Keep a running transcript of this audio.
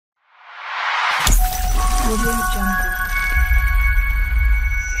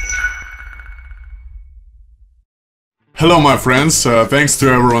Hello my friends, thanks to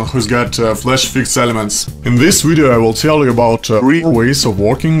everyone who's got Flash Fix elements. In this video I will tell you about 3 ways of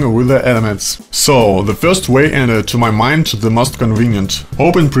working with the elements. So, the first way, and to my mind the most convenient.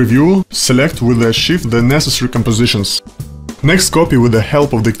 Open preview, select with the shift the necessary compositions. Next copy with the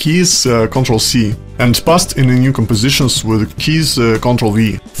help of the keys Ctrl-C and paste in a new compositions with keys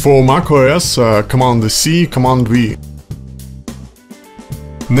Ctrl-V. For macOS, Command-C, Command-V.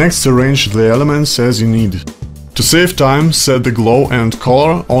 Next arrange the elements as you need. To save time, set the glow and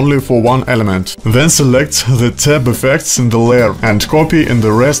color only for one element. Then select the tab effects in the layer and copy in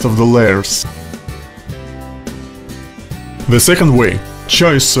the rest of the layers. The second way.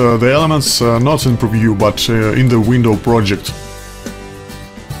 Choose the elements not in preview but in the window project.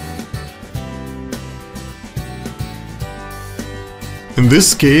 In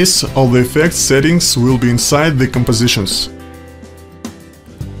this case, all the effect settings will be inside the compositions.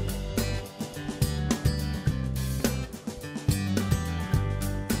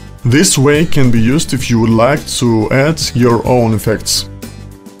 This way can be used if you would like to add your own effects.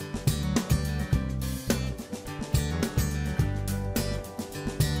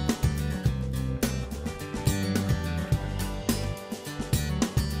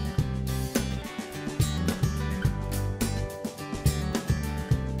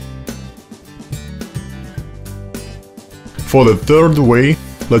 For the third way,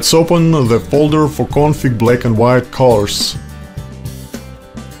 let's open the folder for config black and white colors.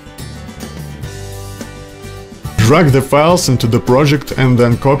 Drag the files into the project and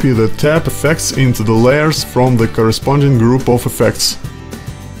then copy the tab effects into the layers from the corresponding group of effects.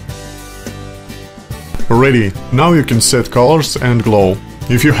 Ready, now you can set colors and glow.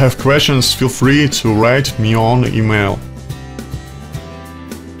 If you have questions, feel free to write me on email.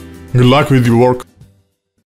 Good luck with your work!